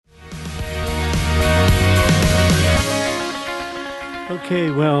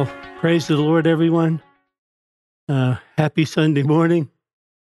Okay, well, praise the Lord, everyone. Happy Sunday morning.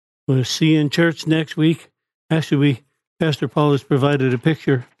 We'll see you in church next week. Actually, Pastor Paul has provided a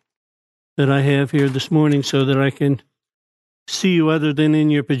picture that I have here this morning so that I can see you other than in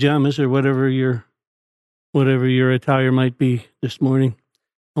your pajamas or whatever your attire might be this morning.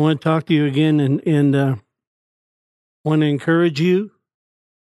 I want to talk to you again and want to encourage you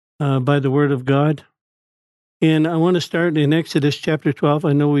by the Word of God. And I want to start in Exodus chapter 12.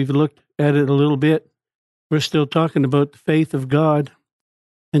 I know we've looked at it a little bit. We're still talking about the faith of God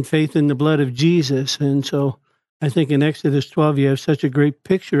and faith in the blood of Jesus. And so I think in Exodus 12, you have such a great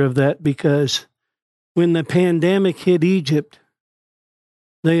picture of that because when the pandemic hit Egypt,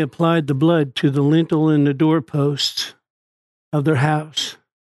 they applied the blood to the lintel and the doorposts of their house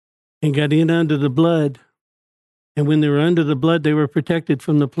and got in under the blood. And when they were under the blood, they were protected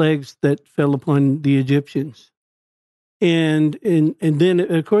from the plagues that fell upon the Egyptians. And then,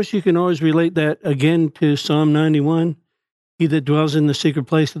 of course, you can always relate that again to Psalm 91. He that dwells in the secret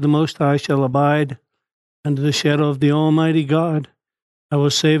place of the Most High shall abide under the shadow of the Almighty God. I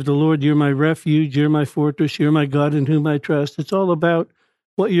will save the Lord. You're my refuge. You're my fortress. You're my God in whom I trust. It's all about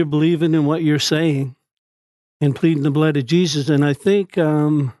what you're believing and what you're saying and pleading the blood of Jesus. And I think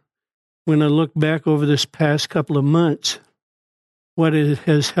when I look back over this past couple of months, what it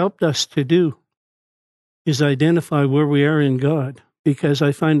has helped us to do is identify where we are in God, because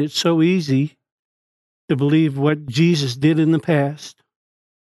I find it so easy to believe what Jesus did in the past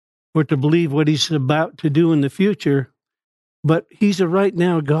or to believe what he's about to do in the future, but he's a right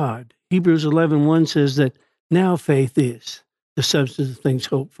now God. Hebrews 11:1 says that now faith is the substance of things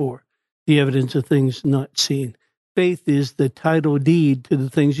hoped for, the evidence of things not seen. Faith is the title deed to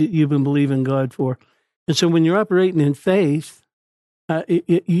the things that you've been believing God for. And so when you're operating in faith,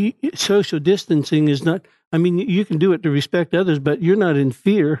 social distancing is not, I mean, you can do it to respect others, but you're not in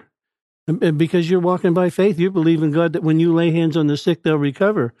fear because you're walking by faith. You believe in God that when you lay hands on the sick, they'll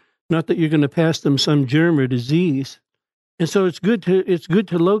recover, not that you're going to pass them some germ or disease. And so it's good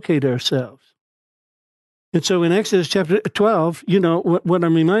to locate ourselves. And so in Exodus chapter 12, you know, what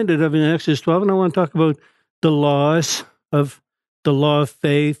I'm reminded of in Exodus 12, and I want to talk about the law of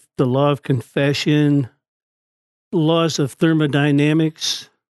faith, the law of confession, laws of thermodynamics.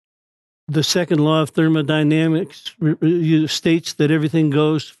 The second law of thermodynamics states that everything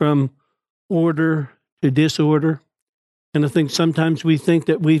goes from order to disorder. And I think sometimes we think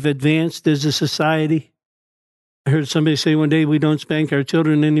that we've advanced as a society. I heard somebody say one day, we don't spank our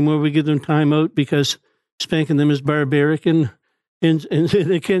children anymore. We give them time out because spanking them is barbaric. And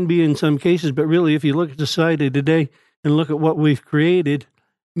it can be in some cases. But really, if you look at society today and look at what we've created,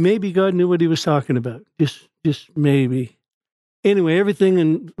 maybe God knew what he was talking about. Just maybe. Anyway, everything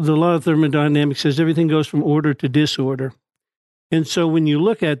in the law of thermodynamics says everything goes from order to disorder. And so when you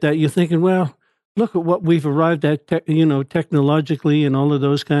look at that, you're thinking, well, look at what we've arrived at, technologically and all of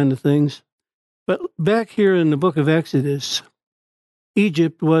those kind of things. But back here in the book of Exodus,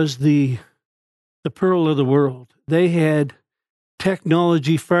 Egypt was the pearl of the world. They had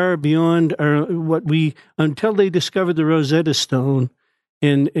technology far beyond until they discovered the Rosetta Stone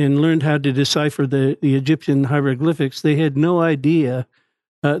and learned how to decipher the Egyptian hieroglyphics. They had no idea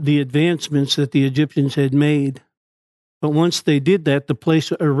the advancements that the Egyptians had made. But once they did that, the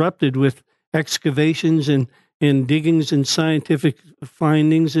place erupted with excavations and diggings and scientific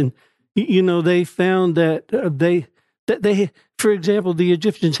findings. And, they found that they, for example, the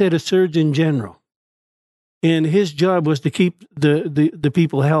Egyptians had a surgeon general, and his job was to keep the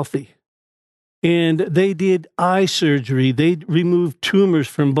people healthy. And they did eye surgery. They removed tumors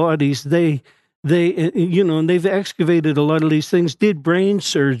from bodies. And they've excavated a lot of these things, did brain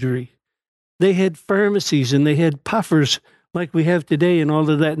surgery. They had pharmacies and they had puffers like we have today and all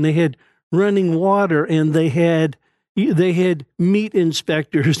of that. And they had running water and they had meat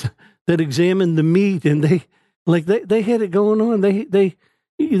inspectors that examined the meat, and they had it going on.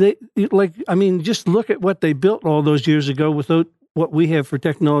 Just look at what they built all those years ago without what we have for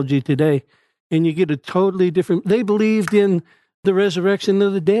technology today. And you get a totally different, they believed in the resurrection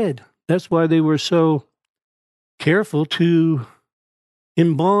of the dead. That's why they were so careful to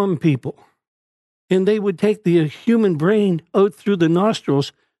embalm people. And they would take the human brain out through the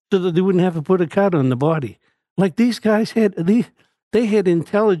nostrils so that they wouldn't have to put a cut on the body. Like these guys they had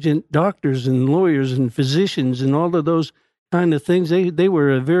intelligent doctors and lawyers and physicians and all of those kind of things. They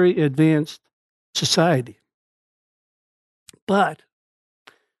were a very advanced society. But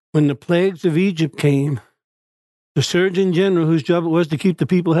when the plagues of Egypt came, the Surgeon General, whose job it was to keep the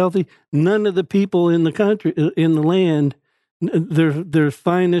people healthy, none of the people in the country, in the land, their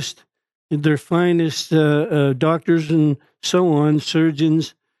finest their finest doctors and so on,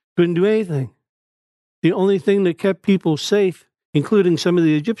 surgeons, couldn't do anything. The only thing that kept people safe, including some of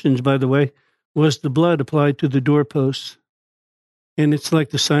the Egyptians, by the way, was the blood applied to the doorposts. And it's like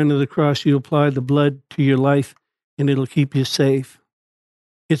the sign of the cross. You apply the blood to your life, and it'll keep you safe.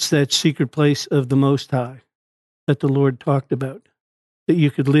 It's that secret place of the Most High that the Lord talked about, that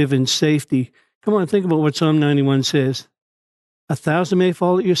you could live in safety. Come on, think about what Psalm 91 says. 1,000 may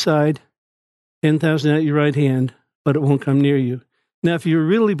fall at your side, 10,000 at your right hand, but it won't come near you. Now, if you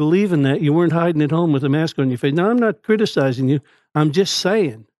really believe in that, you weren't hiding at home with a mask on your face. Now, I'm not criticizing you. I'm just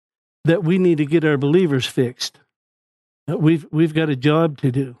saying that we need to get our believers fixed. We've got a job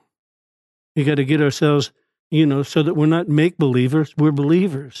to do. We got to get ourselves, so that we're not make-believers, we're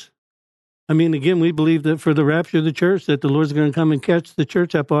believers. I mean, again, we believe that for the rapture of the church, that the Lord's going to come and catch the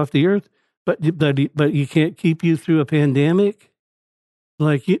church up off the earth, but you can't keep you through a pandemic.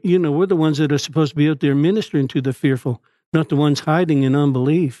 Like, we're the ones that are supposed to be out there ministering to the fearful, not the ones hiding in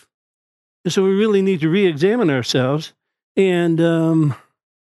unbelief. And so we really need to re-examine ourselves. And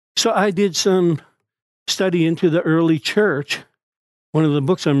so I did some study into the early church. One of the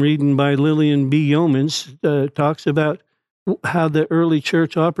books I'm reading by Lillian B. Yeomans talks about how the early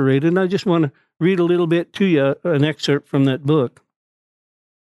church operated. And I just want to read a little bit to you, an excerpt from that book.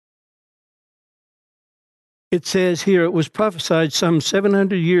 It says here, it was prophesied some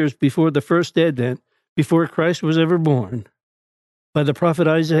 700 years before the first advent, before Christ was ever born, by the prophet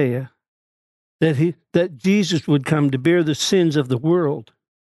Isaiah, that Jesus would come to bear the sins of the world.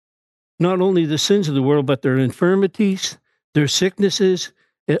 Not only the sins of the world, but their infirmities, their sicknesses,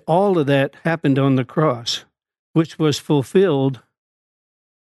 all of that happened on the cross, which was fulfilled,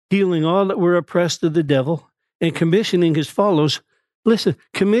 healing all that were oppressed of the devil, and commissioning his followers. Listen,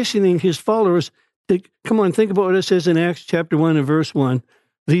 commissioning his followers. Come on, think about what it says in Acts chapter 1 and verse 1.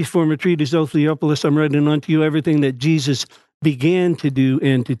 These former treatises, O Theophilus, I'm writing unto you everything that Jesus began to do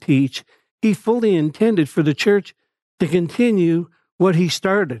and to teach. He fully intended for the church to continue what he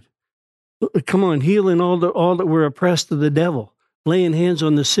started. Come on, healing all that were oppressed of the devil, laying hands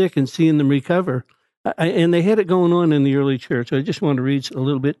on the sick and seeing them recover. And they had it going on in the early church. I just want to read a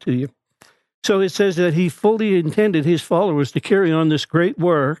little bit to you. So it says that he fully intended his followers to carry on this great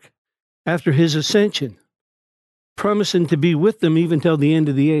work after his ascension, promising to be with them even till the end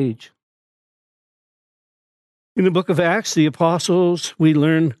of the age. In the book of Acts, the apostles, we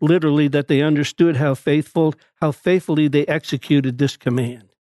learn literally that they understood how faithfully they executed this command.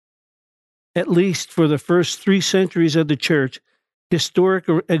 At least for the first 3 centuries of the church, historic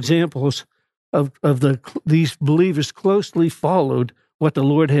examples of these believers closely followed what the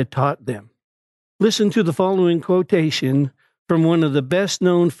Lord had taught them. Listen to the following quotation from one of the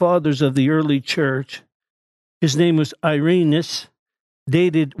best-known fathers of the early church. His name was Irenaeus,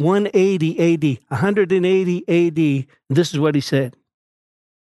 dated 180 AD. This is what he said.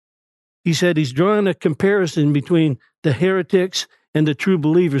 He said he's drawing a comparison between the heretics and the true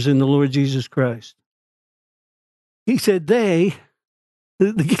believers in the Lord Jesus Christ. He said this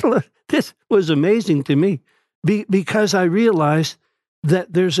was amazing to me because I realized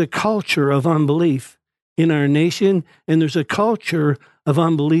that there's a culture of unbelief in our nation, and there's a culture of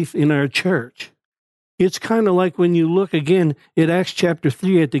unbelief in our church. It's kind of like when you look again at Acts chapter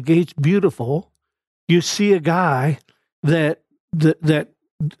 3 at the gates beautiful, you see a guy that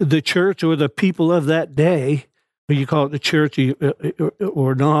the church or the people of that day, or you call it the church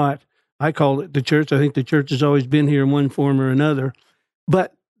or not, I call it the church. I think the church has always been here in one form or another.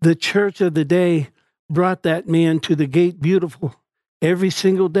 But the church of the day brought that man to the gate beautiful every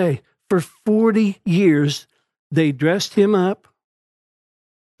single day. For 40 years, they dressed him up,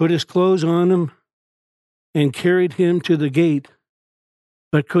 put his clothes on him, and carried him to the gate,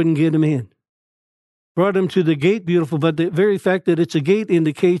 but couldn't get him in. Brought him to the gate beautiful, but the very fact that it's a gate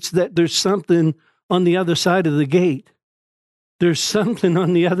indicates that there's something on the other side of the gate. There's something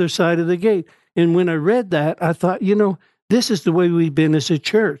on the other side of the gate. And when I read that, I thought, this is the way we've been as a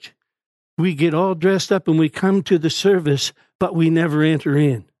church. We get all dressed up and we come to the service, but we never enter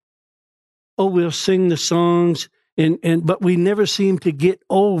in. Oh, we'll sing the songs, but we never seem to get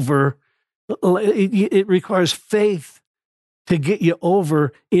over. It requires faith to get you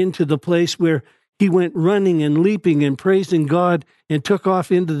over into the place where he went running and leaping and praising God and took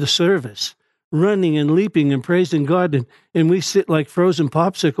off into the service, running and leaping and praising God. And we sit like frozen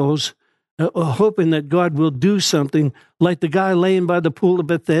popsicles, hoping that God will do something, like the guy laying by the pool of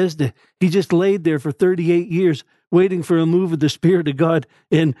Bethesda. He just laid there for 38 years waiting for a move of the Spirit of God.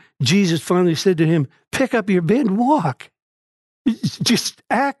 And Jesus finally said to him, pick up your bed and walk. Just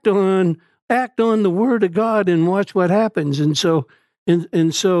act on the word of God and watch what happens. And so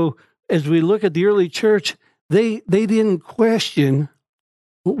as we look at the early church, they didn't question.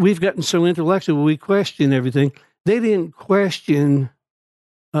 We've gotten so intellectual, we question everything. They didn't question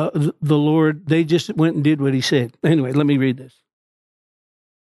the Lord. They just went and did what he said. Anyway, let me read this.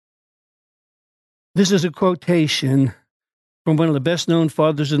 This is a quotation from one of the best-known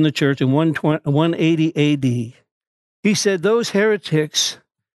fathers in the church in 180 A.D. He said, those heretics,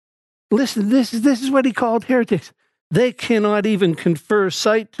 listen, this is what he called heretics. They cannot even confer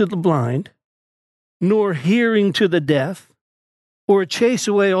sight to the blind, nor hearing to the deaf, or chase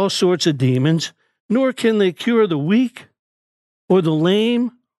away all sorts of demons, nor can they cure the weak, or the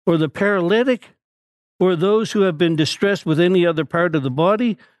lame, or the paralytic, or those who have been distressed with any other part of the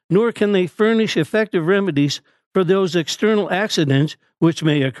body, nor can they furnish effective remedies for those external accidents which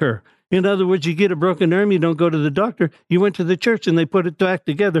may occur. In other words, you get a broken arm, you don't go to the doctor, you went to the church and they put it back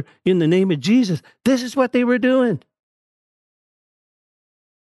together in the name of Jesus. This is what they were doing.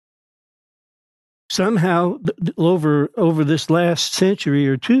 Somehow, over this last century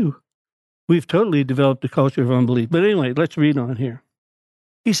or two, we've totally developed a culture of unbelief. But anyway, let's read on here.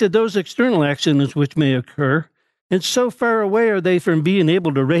 He said, those external accidents which may occur, and so far away are they from being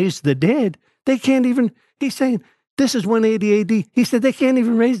able to raise the dead, they can't even, he's saying, this is 180 AD. He said they can't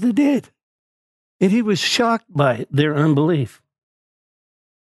even raise the dead. And he was shocked by their unbelief.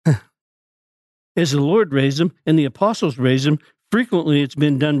 As the Lord raised them and the apostles raised them, frequently it's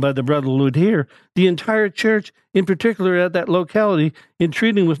been done by the brotherhood here. The entire church, in particular at that locality,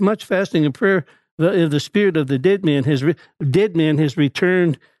 entreating with much fasting and prayer, the spirit of the dead man has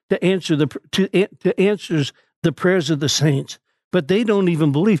returned to answer to answers the prayers of the saints. But they don't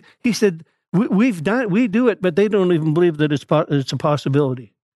even believe. He said, we do it, but they don't even believe that it's a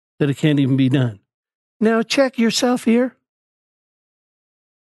possibility, that it can't even be done. Now check yourself here.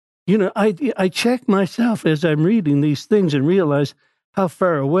 You know, I check myself as I'm reading these things and realize how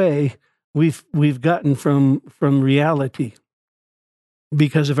far away we've gotten from reality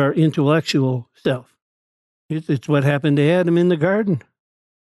because of our intellectual self. It's what happened to Adam in the garden.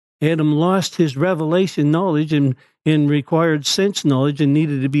 Adam lost his revelation knowledge and required sense knowledge and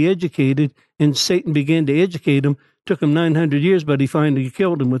needed to be educated, and Satan began to educate him. Took him 900 years, but he finally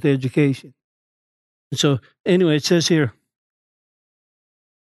killed him with education. And so, anyway, it says here,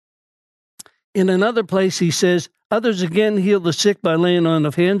 in another place he says, others again heal the sick by laying on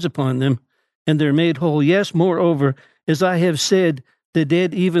of hands upon them, and they're made whole. Yes, moreover, as I have said, the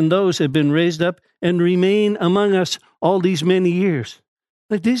dead, even those, have been raised up and remain among us all these many years.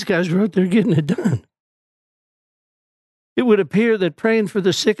 Like these guys were out there getting it done. It would appear that praying for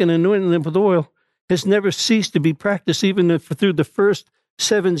the sick and anointing them with oil has never ceased to be practiced, even through the first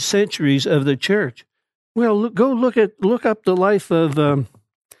 7 centuries of the church. Well, look up the life of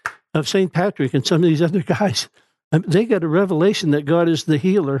St. Patrick and some of these other guys. They got a revelation that God is the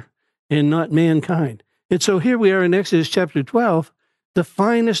healer and not mankind. And so here we are in Exodus chapter 12. The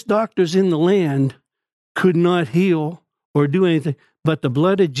finest doctors in the land could not heal or do anything, but the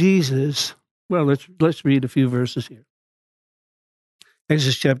blood of Jesus. Well, let's read a few verses here.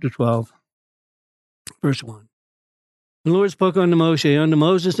 Exodus chapter 12, verse 1. The Lord spoke unto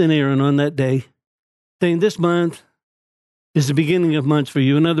Moses and Aaron on that day, saying, this month is the beginning of months for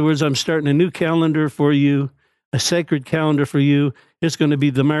you. In other words, I'm starting a new calendar for you, a sacred calendar for you. It's going to be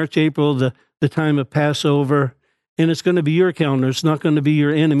the March, April, the time of Passover, and it's going to be your calendar. It's not going to be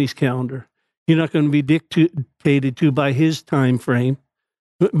your enemy's calendar. You're not going to be dictated to by his time frame.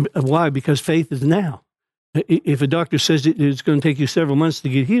 Why? Because faith is now. If a doctor says it's going to take you several months to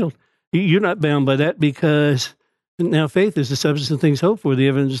get healed, you're not bound by that, because now faith is the substance of things hoped for, the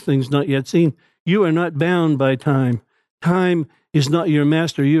evidence of things not yet seen. You are not bound by time. Time is not your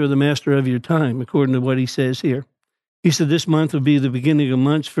master. You are the master of your time, according to what he says here. He said this month will be the beginning of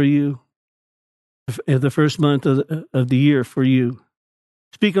months for you, the first month of the year for you.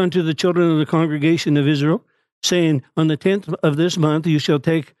 Speak unto the children of the congregation of Israel, saying, on the 10th of this month you shall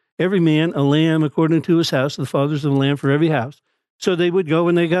take every man a lamb according to his house, the fathers of the lamb for every house. So they would go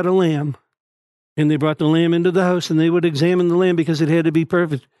and they got a lamb, and they brought the lamb into the house, and they would examine the lamb because it had to be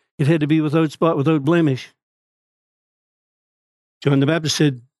perfect. It had to be without spot, without blemish. John the Baptist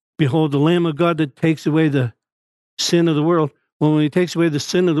said, behold, the Lamb of God that takes away the sin of the world. Well, when he takes away the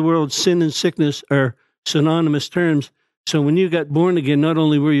sin of the world, sin and sickness are synonymous terms. So when you got born again, not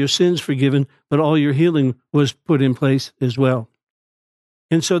only were your sins forgiven, but all your healing was put in place as well.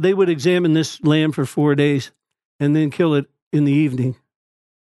 And so they would examine this lamb for 4 days and then kill it in the evening.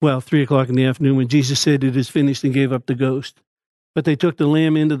 Well, 3 o'clock in the afternoon, when Jesus said it is finished and gave up the ghost. But they took the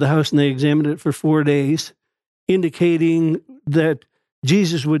lamb into the house and they examined it for 4 days, indicating that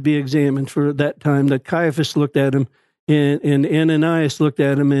Jesus would be examined for that time, that Caiaphas looked at him and Ananias looked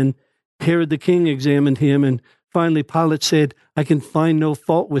at him, Herod the king examined him, and finally Pilate said, I can find no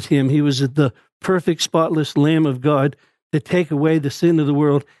fault with him. He was the perfect, spotless Lamb of God to take away the sin of the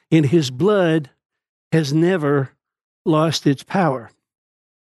world, and his blood has never lost its power.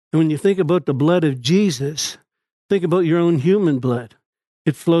 And when you think about the blood of Jesus, think about your own human blood.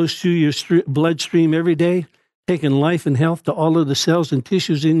 It flows through your bloodstream every day, taking life and health to all of the cells and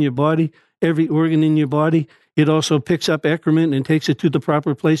tissues in your body, every organ in your body. It also picks up excrement and takes it to the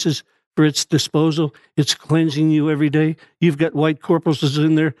proper places for its disposal. It's cleansing you every day. You've got white corpuscles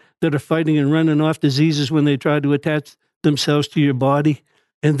in there that are fighting and running off diseases when they try to attach themselves to your body.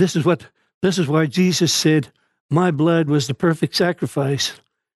 And this is why Jesus said, my blood was the perfect sacrifice,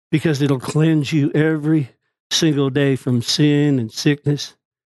 because it'll cleanse you every single day from sin and sickness,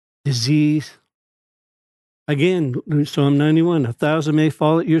 disease. Again, Psalm 91, 1,000 may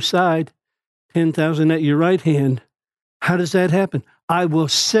fall at your side, 10,000 at your right hand. How does that happen? I will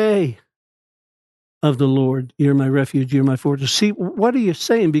say of the Lord, you're my refuge, you're my fortress. See, what are you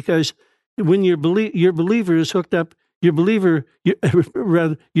saying? Because when your believer is hooked up, your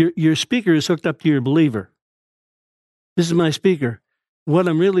speaker is hooked up to your believer. This is my speaker. What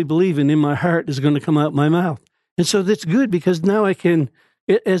I'm really believing in my heart is going to come out my mouth. And so that's good, because now I can,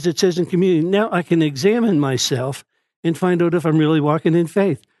 as it says in communion, now I can examine myself and find out if I'm really walking in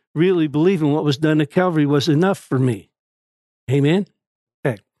faith, really believing what was done at Calvary was enough for me. Amen?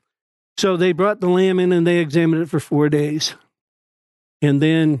 Okay. So they brought the lamb in and they examined it for 4 days. And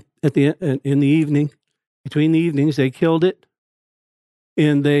then in the evening, between the evenings, they killed it,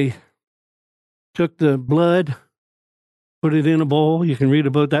 and they took the blood, put it in a bowl. You can read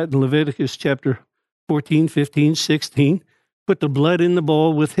about that in Leviticus chapter 14, 15, 16. Put the blood in the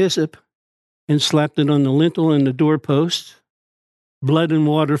bowl with hyssop and slapped it on the lintel and the doorposts. Blood and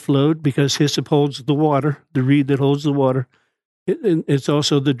water flowed, because hyssop holds the water, the reed that holds the water. It's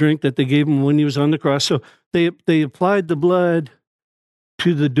also the drink that they gave him when he was on the cross. So they applied the blood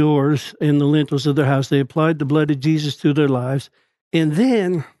to the doors and the lintels of their house. They applied the blood of Jesus to their lives. And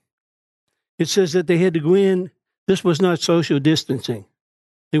then it says that they had to go in. This was not social distancing.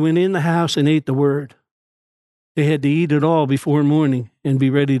 They went in the house and ate the word. They had to eat it all before morning and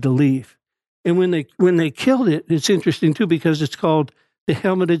be ready to leave. And when they killed it, it's interesting too, because it's called the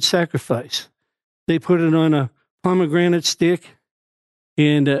helmeted sacrifice. They put it on a pomegranate stick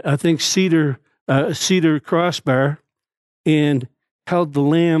and I think cedar crossbar, and held the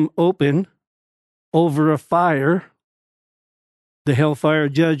lamb open over a fire, the hellfire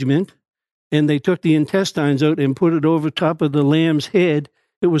judgment, and they took the intestines out and put it over top of the lamb's head.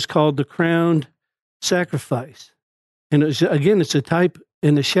 It was called the crowned sacrifice. And it's a type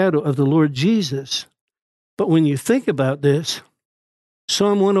and a shadow of the Lord Jesus. But when you think about this,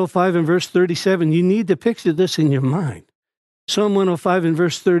 Psalm 105 and verse 37, you need to picture this in your mind. Psalm 105 and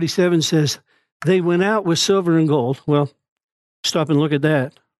verse 37 says, they went out with silver and gold. Well, stop and look at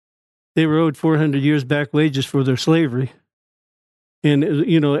that. They were owed 400 years back wages for their slavery. And,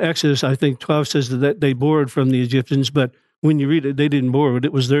 Exodus, I think, 12 says that they borrowed from the Egyptians, but when you read it, they didn't borrow it.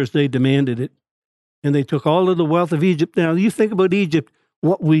 It was theirs. They demanded it. And they took all of the wealth of Egypt. Now, you think about Egypt,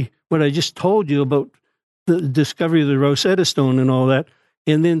 what I just told you about the discovery of the Rosetta Stone and all that,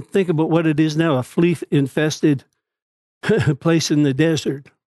 and then think about what it is now, a flea-infested place in the desert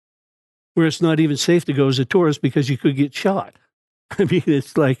where it's not even safe to go as a tourist because you could get shot. I mean,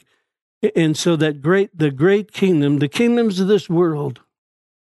 it's like, and so the great kingdom, the kingdoms of this world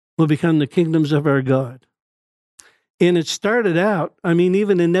will become the kingdoms of our God. And it started out, I mean,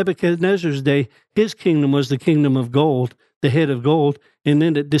 even in Nebuchadnezzar's day, his kingdom was the kingdom of gold, the head of gold, and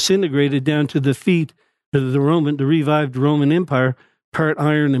then it disintegrated down to the feet of the revived Roman Empire, part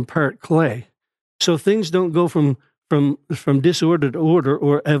iron and part clay. So things don't go from disorder to order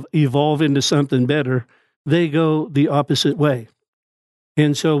or evolve into something better. They go the opposite way.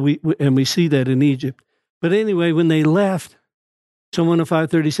 And so we see that in Egypt. But anyway, when they left, Psalm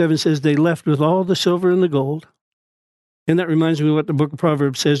 105:37 says they left with all the silver and the gold. And that reminds me of what the book of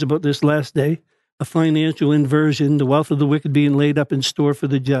Proverbs says about this last day, a financial inversion, the wealth of the wicked being laid up in store for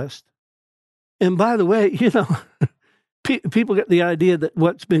the just. And by the way, people get the idea that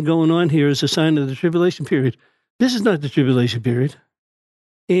what's been going on here is a sign of the tribulation period. This is not the tribulation period.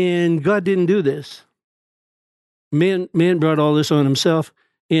 And God didn't do this. Man brought all this on himself.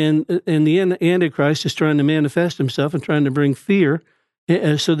 And the Antichrist is trying to manifest himself and trying to bring fear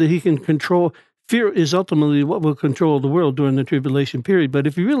so that he can control. Fear is ultimately what will control the world during the tribulation period. But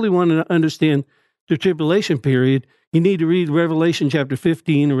if you really want to understand the tribulation period, you need to read Revelation chapter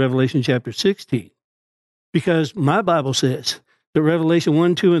 15 or Revelation chapter 16. Because my Bible says that Revelation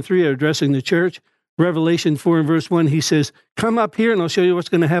 1, 2, and 3 are addressing the church. Revelation 4 and verse 1, he says, come up here and I'll show you what's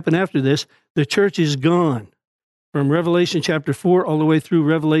going to happen after this. The church is gone. From Revelation chapter 4 all the way through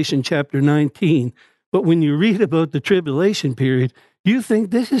Revelation chapter 19. But when you read about the tribulation period, you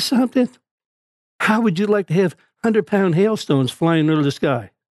think this is something? How would you like to have 100-pound hailstones flying out of the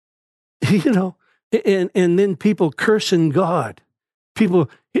sky? You know, and then people cursing God. People,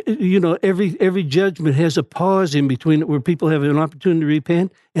 you know, every judgment has a pause in between it where people have an opportunity to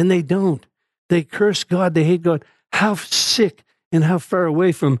repent, and they don't. They curse God. They hate God. How sick and how far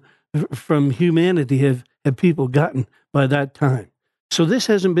away from humanity have people gotten by that time? So this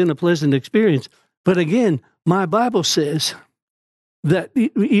hasn't been a pleasant experience. But again, my Bible says that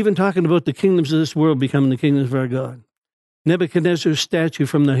even talking about the kingdoms of this world becoming the kingdoms of our God, Nebuchadnezzar's statue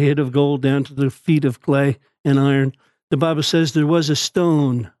from the head of gold down to the feet of clay and iron, the Bible says there was a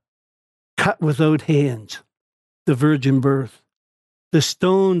stone cut without hands, the virgin birth. The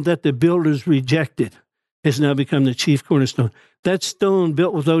stone that the builders rejected has now become the chief cornerstone. That stone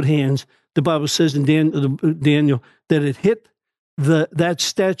built without hands, the Bible says in Daniel that it hit that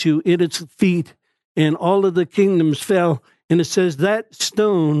statue in its feet, and all of the kingdoms fell. And it says that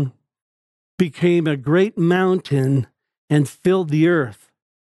stone became a great mountain and filled the earth.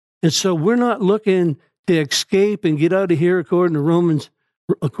 And so we're not looking to escape and get out of here according to Romans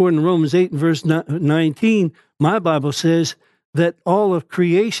 8 and verse 19. My Bible says that all of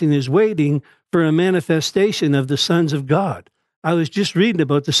creation is waiting for a manifestation of the sons of God. I was just reading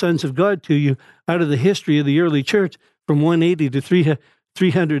about the sons of God to you out of the history of the early church from 180 to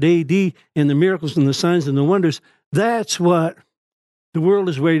 300 AD, and the miracles and the signs and the wonders. That's what the world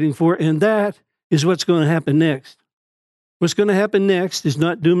is waiting for, and that is what's going to happen next. What's going to happen next is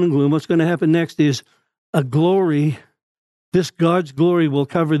not doom and gloom. What's going to happen next is a glory. This God's glory will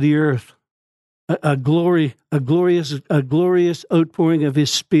cover the earth. A glorious outpouring of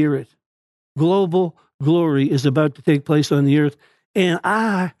His Spirit. Global glory is about to take place on the earth. And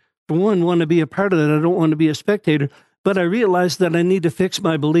I, for one, want to be a part of that. I don't want to be a spectator. But I realize that I need to fix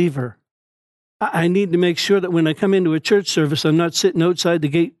my believer. I need to make sure that when I come into a church service, I'm not sitting outside the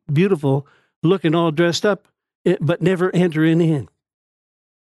gate, beautiful, looking all dressed up, but never entering in.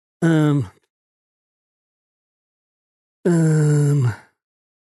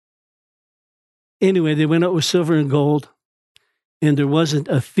 Anyway, they went out with silver and gold, and there wasn't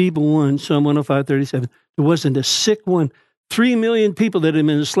a feeble one, Psalm 105:37. There wasn't a sick one. 3 million people that had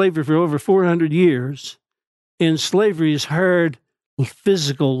been in slavery for over 400 years. And slavery is hard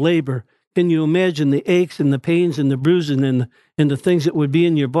physical labor. Can you imagine the aches and the pains and the bruising and the things that would be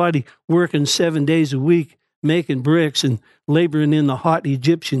in your body, working 7 days a week, making bricks and laboring in the hot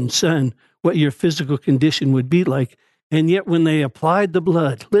Egyptian sun, what your physical condition would be like? And yet when they applied the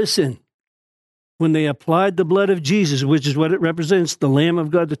blood, listen, when they applied the blood of Jesus, which is what it represents, the Lamb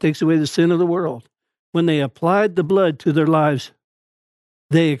of God that takes away the sin of the world, when they applied the blood to their lives,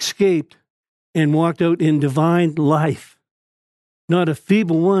 they escaped and walked out in divine life. Not a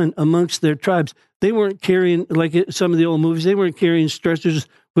feeble one amongst their tribes. They weren't carrying, like some of the old movies, they weren't carrying stretchers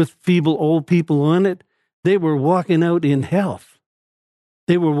with feeble old people on it. They were walking out in health.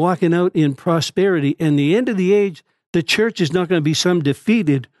 They were walking out in prosperity. And the end of the age, the church is not going to be some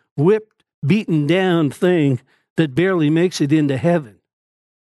defeated, whipped, beaten down thing that barely makes it into heaven.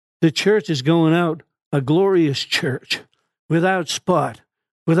 The church is going out a glorious church, without spot,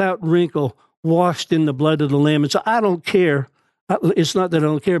 without wrinkle, washed in the blood of the Lamb. And so I don't care. It's not that I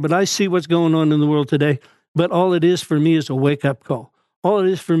don't care, but I see what's going on in the world today. But all it is for me is a wake-up call. All it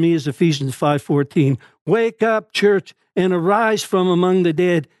is for me is Ephesians 5:14. Wake up, church, and arise from among the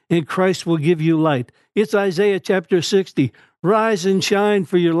dead, and Christ will give you light. It's Isaiah chapter 60. Rise and shine,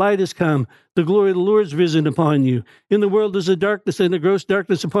 for your light has come. The glory of the Lord is risen upon you. In the world is a darkness and a gross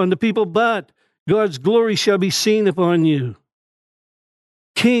darkness upon the people, but God's glory shall be seen upon you.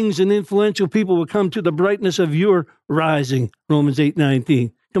 Kings and influential people will come to the brightness of your rising, Romans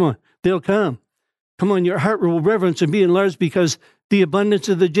 8:19. Come on, they'll come. Come on, your heart will reverence and be enlarged because the abundance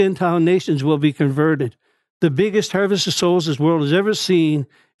of the Gentile nations will be converted. The biggest harvest of souls this world has ever seen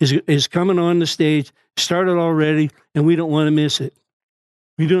is coming on the stage, started already, and we don't want to miss it.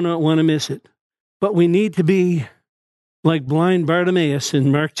 We do not want to miss it. But we need to be like blind Bartimaeus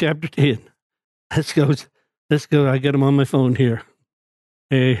in Mark chapter 10. Let's go. I got him on my phone here.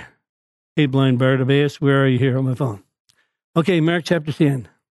 Hey, blind Bartimaeus, where are you here on my phone? Okay, Mark chapter 10.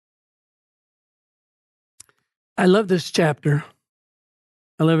 I love this chapter.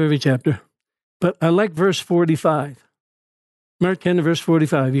 I love every chapter. But I like verse 45. Mark 10 verse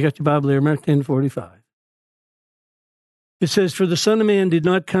 45. You got your Bible there, Mark 10:45. It says, "For the Son of Man did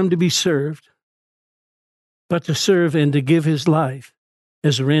not come to be served, but to serve and to give his life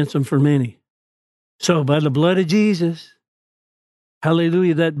as a ransom for many." So by the blood of Jesus,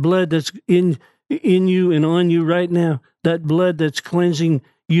 hallelujah, that blood that's in you and on you right now, that blood that's cleansing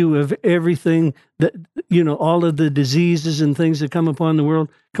you of everything that, all of the diseases and things that come upon the world.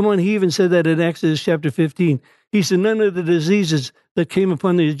 Come on, he even said that in Exodus chapter 15. He said, none of the diseases that came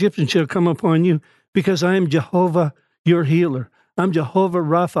upon the Egyptians shall come upon you, because I am Jehovah, your healer. I'm Jehovah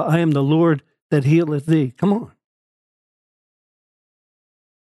Rapha. I am the Lord that healeth thee. Come on.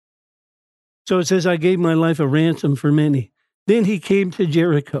 So it says, I gave my life a ransom for many. Then he came to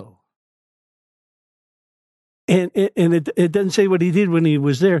Jericho. And it doesn't say what he did when he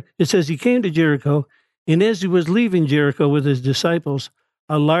was there. It says he came to Jericho, and as he was leaving Jericho with his disciples,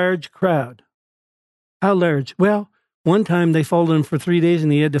 a large crowd. How large? Well, one time they followed him for 3 days,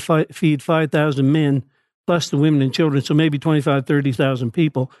 and he had to feed 5,000 men, plus the women and children, so maybe 25,000, 30,000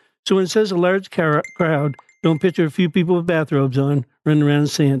 people. So when it says a large crowd, don't picture a few people with bathrobes on, running around in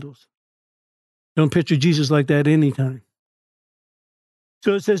sandals. Don't picture Jesus like that anytime.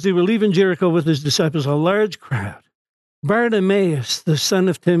 So it says they were leaving Jericho with his disciples, a large crowd. Bartimaeus, the son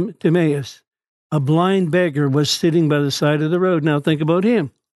of Timaeus, a blind beggar, was sitting by the side of the road. Now think about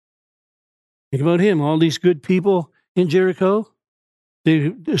him. Think about him. All these good people in Jericho.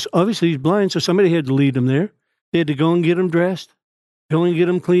 Obviously he's blind, so somebody had to lead him there. They had to go and get him dressed, go and get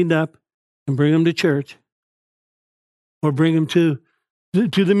him cleaned up, and bring him to church. Or bring him to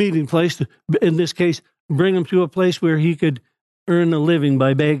the meeting place. In this case, bring him to a place where he could earn a living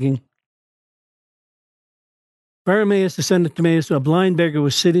by begging. Bartimaeus, the son of Timaeus, a blind beggar,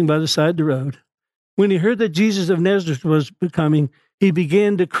 was sitting by the side of the road. When he heard that Jesus of Nazareth was coming, he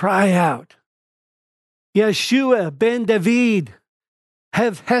began to cry out, Yeshua ben David,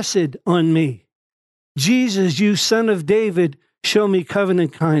 have hesed on me. Jesus, you son of David, show me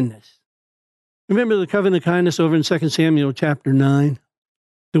covenant kindness. Remember the covenant kindness over in 2 Samuel chapter 9?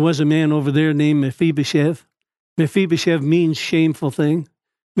 There was a man over there named Mephibosheth. Mephibosheth means shameful thing.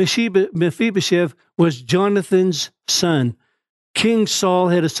 Mephibosheth was Jonathan's son. King Saul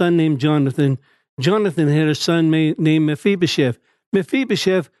had a son named Jonathan. Jonathan had a son named Mephibosheth.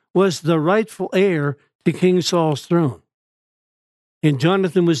 Mephibosheth was the rightful heir to King Saul's throne. And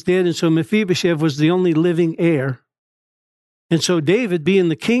Jonathan was dead, and so Mephibosheth was the only living heir. And so David, being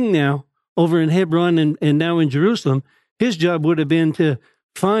the king now, over in Hebron and now in Jerusalem, his job would have been to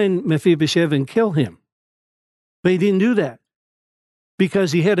find Mephibosheth and kill him. But he didn't do that,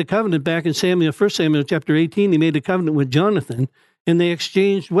 because he had a covenant back in 1 Samuel chapter 18. He made a covenant with Jonathan, and they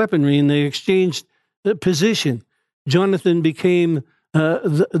exchanged weaponry, and they exchanged the position. Jonathan became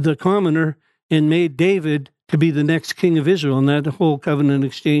the commoner and made David to be the next king of Israel, and that whole covenant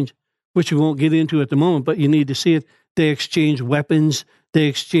exchange, which we won't get into at the moment, but you need to see it. They exchanged weapons. They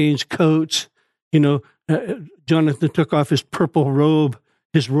exchanged coats. Jonathan took off his purple robe,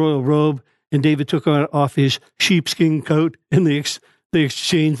 his royal robe, and David took off his sheepskin coat, and they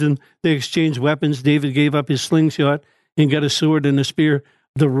exchanged them. They exchanged weapons. David gave up his slingshot and got a sword and a spear,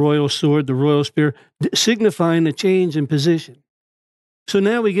 the royal sword, the royal spear, signifying a change in position. So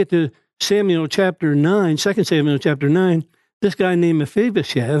now we get to Samuel chapter 9, 2 Samuel chapter 9. This guy named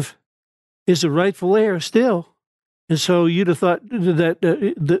Mephibosheth is the rightful heir still. And so you'd have thought that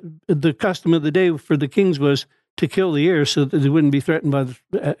the custom of the day for the kings was to kill the heir so that they wouldn't be threatened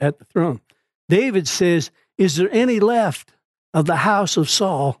at the throne. David says, is there any left of the house of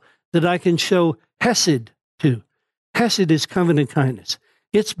Saul that I can show hesed to? Hesed is covenant kindness.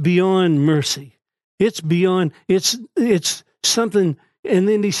 It's beyond mercy. It's something. And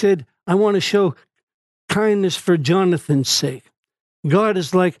then he said, I want to show kindness for Jonathan's sake. God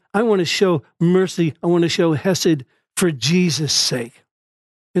is like, I want to show mercy. I want to show hesed for Jesus' sake.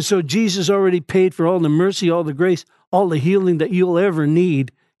 And so Jesus already paid for all the mercy, all the grace, all the healing that you'll ever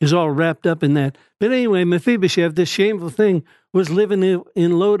need is all wrapped up in that. But anyway, Mephibosheth, this shameful thing, was living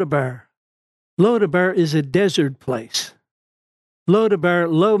in Lodabar. Lodabar is a desert place.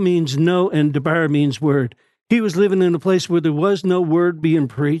 Lodabar, lo means no, and Dabar means word. He was living in a place where there was no word being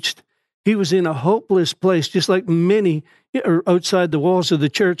preached. He was in a hopeless place, just like many outside the walls of the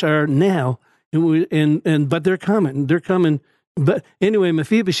church are now. But they're coming. They're coming. But anyway,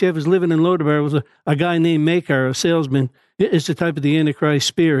 Mephibosheth was living in Lodabar with a guy named Makar, a salesman. It's the type of the Antichrist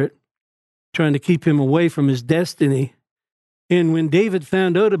spirit, trying to keep him away from his destiny. And when David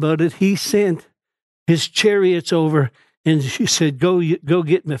found out about it, he sent his chariots over, and he said, go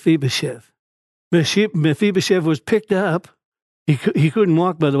get Mephibosheth. Mephibosheth was picked up. He couldn't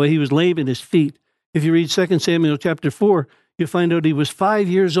walk, by the way. He was lame in his feet. If you read 2 Samuel chapter 4, you'll find out he was 5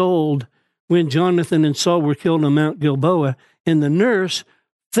 years old when Jonathan and Saul were killed on Mount Gilboa, and the nurse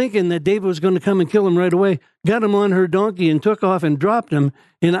thinking that David was going to come and kill him right away, got him on her donkey and took off and dropped him.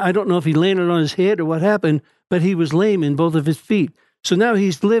 And I don't know if he landed on his head or what happened, but he was lame in both of his feet. So now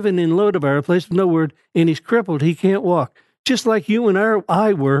he's living in Lodabar, a place of no word, and he's crippled. He can't walk. Just like you and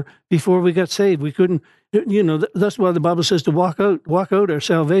I were before we got saved. We couldn't, that's why the Bible says to walk out our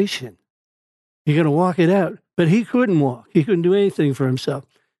salvation. You got to walk it out. But he couldn't walk. He couldn't do anything for himself.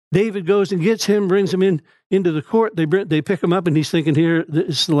 David goes and gets him, brings him into the court. They pick him up, and he's thinking, here,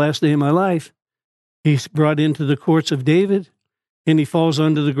 this is the last day of my life. He's brought into the courts of David, and he falls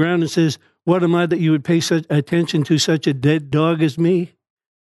onto the ground and says, what am I that you would pay such attention to such a dead dog as me?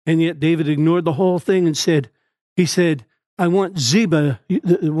 And yet David ignored the whole thing and he said, I want Ziba,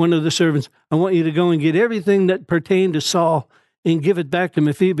 one of the servants, I want you to go and get everything that pertained to Saul and give it back to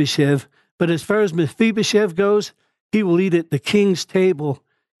Mephibosheth. But as far as Mephibosheth goes, he will eat at the king's table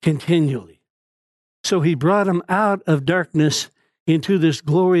continually. So he brought him out of darkness into this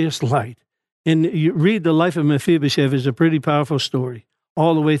glorious light. And you read the life of Mephibosheth is a pretty powerful story,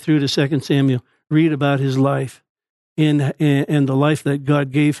 all the way through to 2 Samuel. Read about his life and the life that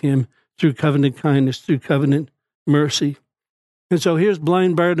God gave him through covenant kindness, through covenant mercy. And so here's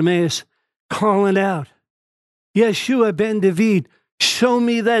blind Bartimaeus calling out, Yeshua ben David, show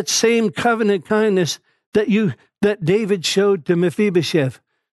me that same covenant kindness that David showed to Mephibosheth.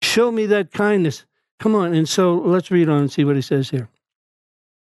 Show me that kindness. Come on. And so let's read on and see what he says here.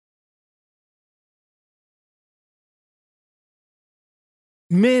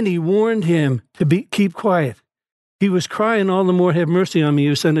 Many warned him to keep quiet. He was crying all the more, have mercy on me,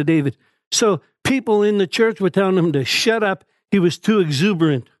 you son of David. So people in the church were telling him to shut up. He was too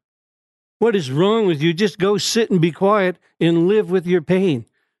exuberant. What is wrong with you? Just go sit and be quiet and live with your pain.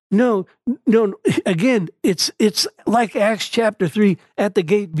 No. Again, it's like Acts chapter 3, at the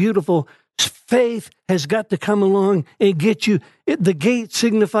gate beautiful. Faith has got to come along and get you. The gate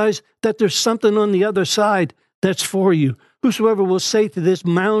signifies that there's something on the other side that's for you. Whosoever will say to this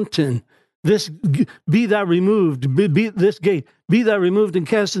mountain, be thou removed, be this gate, be thou removed and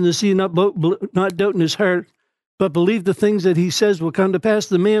cast in the sea, not doubt in his heart, but believe the things that he says will come to pass.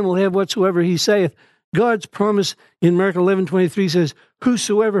 The man will have whatsoever he saith. God's promise in Mark 11:23 says,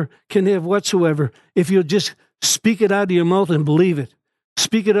 whosoever can have whatsoever, if you'll just speak it out of your mouth and believe it.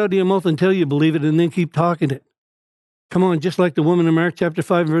 Speak it out of your mouth until you believe it, and then keep talking it. Come on, just like the woman in Mark chapter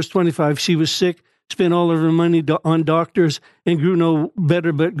 5, verse 25, she was sick, spent all of her money on doctors, and grew no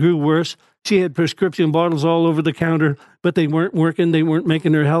better, but grew worse. She had prescription bottles all over the counter, but they weren't working. They weren't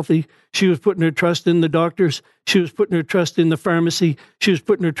making her healthy. She was putting her trust in the doctors. She was putting her trust in the pharmacy. She was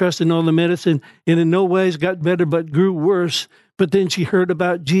putting her trust in all the medicine, and in no ways got better, but grew worse. But then she heard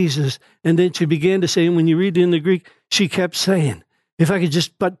about Jesus, and then she began to say, and when you read in the Greek, she kept saying, if I could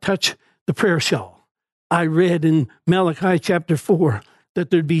just but touch the prayer shawl. I read in Malachi chapter 4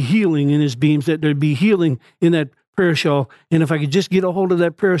 that there'd be healing in his beams, that there'd be healing in that prayer shawl. And if I could just get a hold of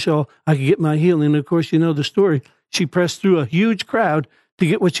that prayer shawl, I could get my healing. And of course, you know the story. She pressed through a huge crowd to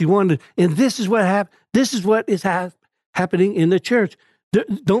get what she wanted. And this is what happened. This is what is happening in the church.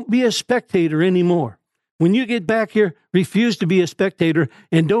 Don't be a spectator anymore. When you get back here, refuse to be a spectator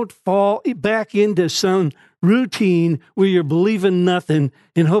and don't fall back into some routine where you're believing nothing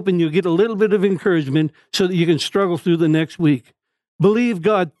and hoping you'll get a little bit of encouragement so that you can struggle through the next week. Believe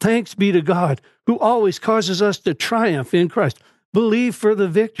God. Thanks be to God, who always causes us to triumph in Christ. Believe for the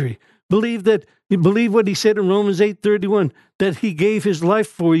victory. Believe what he said in Romans 8:31, that he gave his life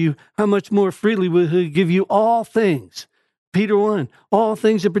for you. How much more freely will he give you all things? Peter 1, all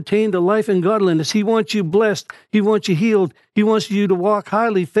things that pertain to life and godliness. He wants you blessed. He wants you healed. He wants you to walk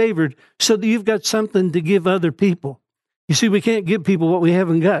highly favored so that you've got something to give other people. You see, we can't give people what we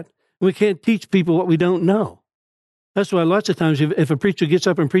haven't got. We can't teach people what we don't know. That's why lots of times if a preacher gets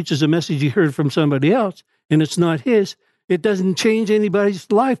up and preaches a message he heard from somebody else and it's not his, it doesn't change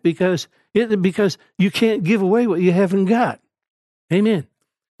anybody's life because you can't give away what you haven't got. Amen.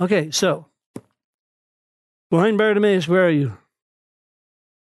 Okay, so blind Bartimaeus, where are you?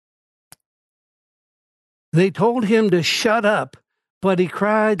 They told him to shut up, but he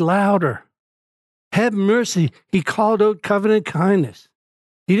cried louder. Have mercy. He called out covenant kindness.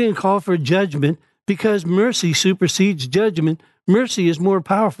 He didn't call for judgment because mercy supersedes judgment. Mercy is more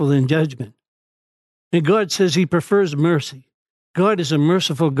powerful than judgment. And God says he prefers mercy. God is a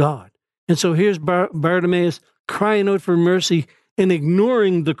merciful God. And so here's Bartimaeus crying out for mercy and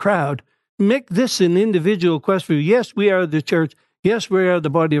ignoring the crowd. Make this an individual quest for you. Yes, we are the church. Yes, we are the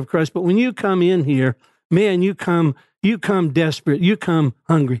body of Christ. But when you come in here, man, you come desperate. You come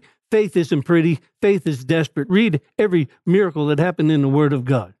hungry. Faith isn't pretty. Faith is desperate. Read every miracle that happened in the Word of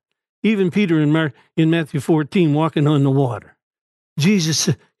God. Even Peter in Matthew 14 walking on the water. Jesus,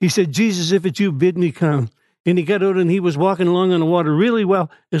 he said, Jesus, if it's you, bid me come. And he got out and he was walking along on the water really well,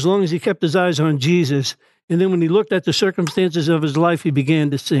 as long as he kept his eyes on Jesus. And then when he looked at the circumstances of his life, he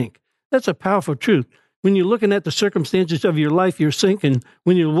began to sink. That's a powerful truth. When you're looking at the circumstances of your life, you're sinking.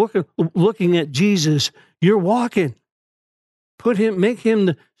 When you're looking at Jesus, you're walking. Make him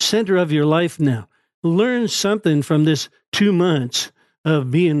the center of your life now. Learn something from this 2 months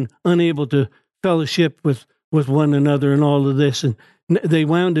of being unable to fellowship with one another and all of this. And they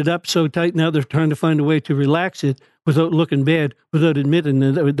wound it up so tight. Now they're trying to find a way to relax it without looking bad, without admitting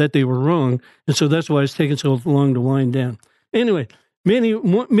that they were wrong. And so that's why it's taken so long to wind down. Anyway, many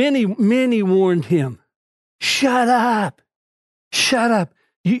warned him, shut up.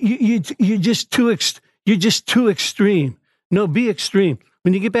 You're just too extreme. No, be extreme.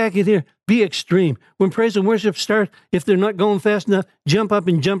 When you get back in here, be extreme. When praise and worship start, if they're not going fast enough, jump up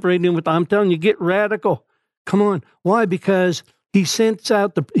and jump right in with them. I'm telling you, get radical. Come on. Why? Because he sends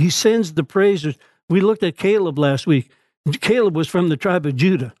the praisers. We looked at Caleb last week. Caleb was from the tribe of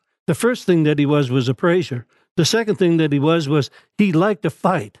Judah. The first thing that he was a praiser. The second thing that he was he liked to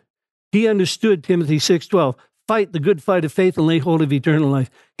fight. He understood Timothy 6:12. Fight the good fight of faith and lay hold of eternal life.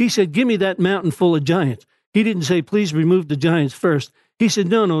 He said, give me that mountain full of giants. He didn't say, please remove the giants first. He said,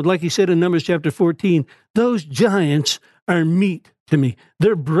 no, like he said in Numbers chapter 14, those giants are meat to me.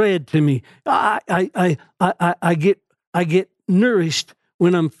 They're bread to me. I get nourished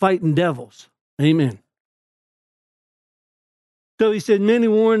when I'm fighting devils. Amen. So he said, many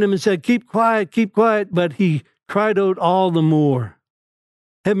warned him and said, keep quiet, but he cried out all the more.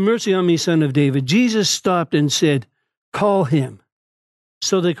 Have mercy on me, son of David. Jesus stopped and said, call him.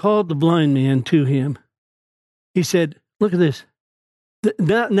 So they called the blind man to him. He said, look at this.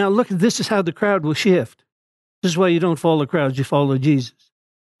 Now look, this is how the crowd will shift. This is why you don't follow crowds, you follow Jesus.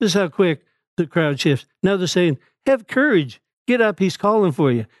 This is how quick the crowd shifts. Now they're saying, have courage, get up, he's calling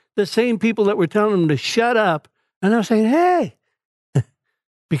for you. The same people that were telling him to shut up are now saying, hey,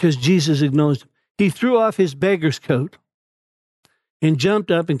 because Jesus acknowledged him. He threw off his beggar's coat and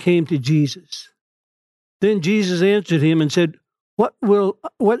jumped up and came to Jesus. Then Jesus answered him and said, what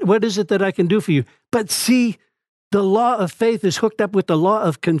is it that I can do for you? But see, the law of faith is hooked up with the law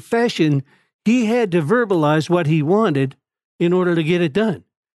of confession. He had to verbalize what he wanted in order to get it done.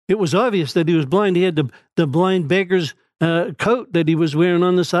 It was obvious that he was blind. He had the blind beggar's coat that he was wearing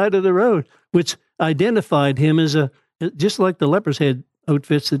on the side of the road, which identified him as just like the lepers had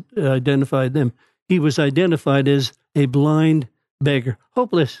outfits that identified them. He was identified as a blind beggar,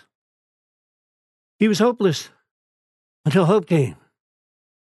 hopeless. He was hopeless until hope came.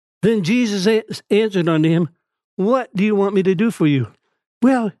 Then Jesus answered unto him, what do you want me to do for you?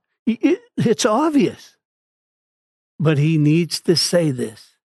 Well, it's obvious. But he needs to say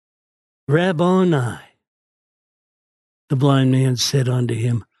this. Rabboni. The blind man said unto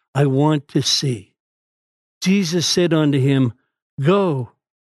him, I want to see. Jesus said unto him, go.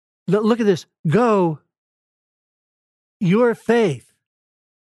 Look at this. Go. Your faith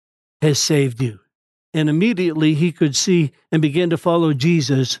has saved you. And immediately he could see and began to follow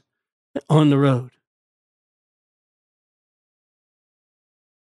Jesus on the road.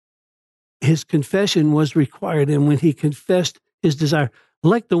 His confession was required, and when he confessed his desire,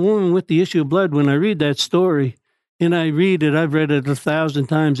 like the woman with the issue of blood, when I read that story, and I read it, I've read it 1,000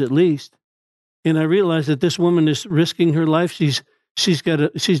 times at least, and I realize that this woman is risking her life. She's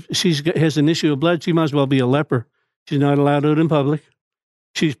has an issue of blood. She might as well be a leper. She's not allowed out in public.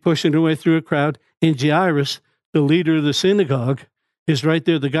 She's pushing her way through a crowd, and Jairus, the leader of the synagogue, is right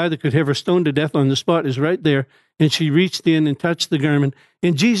there. The guy that could have her stoned to death on the spot is right there. And she reached in and touched the garment.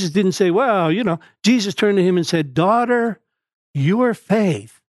 And Jesus didn't say, well, Jesus turned to him and said, daughter, your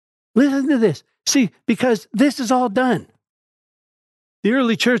faith. Listen to this. See, because this is all done. The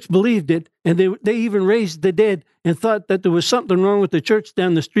early church believed it, and they even raised the dead and thought that there was something wrong with the church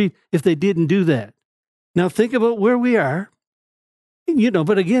down the street if they didn't do that. Now think about where we are.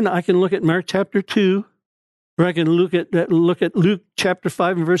 But again, I can look at Mark chapter 2, or I can look at Luke chapter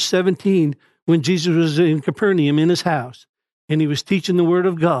 5 and verse 17, when Jesus was in Capernaum in his house, and he was teaching the word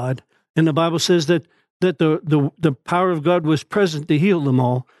of God. And the Bible says that the power of God was present to heal them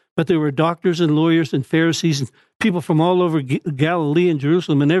all. But there were doctors and lawyers and Pharisees and people from all over Galilee and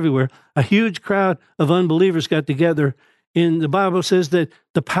Jerusalem and everywhere. A huge crowd of unbelievers got together. And the Bible says that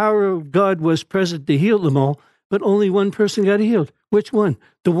the power of God was present to heal them all, but only one person got healed. Which one?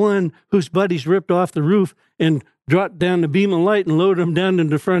 The one whose buddies ripped off the roof and dropped down the beam of light and lowered him down in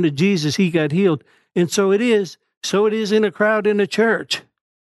the front of Jesus. He got healed. And so it is. So it is in a crowd in a church.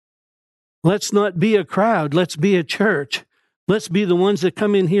 Let's not be a crowd. Let's be a church. Let's be the ones that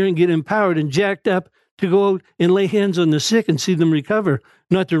come in here and get empowered and jacked up to go out and lay hands on the sick and see them recover,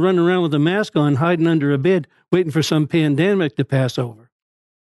 not to run around with a mask on, hiding under a bed, waiting for some pandemic to pass over.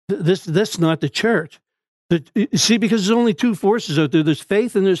 That's not the church. See, because there's only two forces out there. There's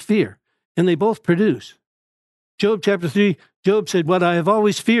faith and there's fear, and they both produce. Job chapter 3, Job said, what I have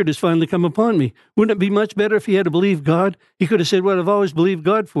always feared has finally come upon me. Wouldn't it be much better if he had to believe God? He could have said, what I've always believed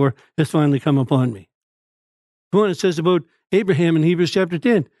God for has finally come upon me. Come on, it says about Abraham in Hebrews chapter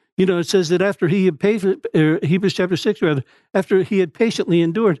 10. You know, it says that after he had Hebrews chapter 6, rather, after he had patiently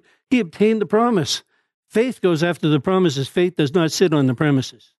endured, he obtained the promise. Faith goes after the promises. Faith does not sit on the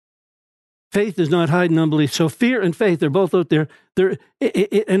premises. Faith does not hide in unbelief. So fear and faith, they're both out there.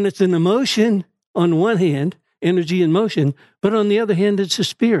 And it's an emotion on one hand, energy and motion, but on the other hand, it's a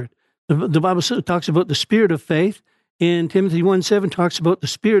spirit. The Bible talks about the spirit of faith, and Timothy 1:7 talks about the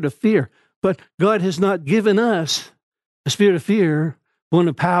spirit of fear. But God has not given us a spirit of fear, one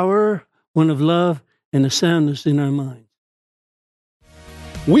of power, one of love, and a soundness in our minds.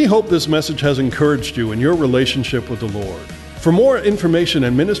 We hope this message has encouraged you in your relationship with the Lord. For more information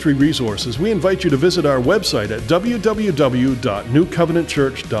and ministry resources, we invite you to visit our website at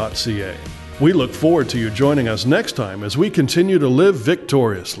www.newcovenantchurch.ca. We look forward to you joining us next time as we continue to live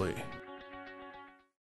victoriously.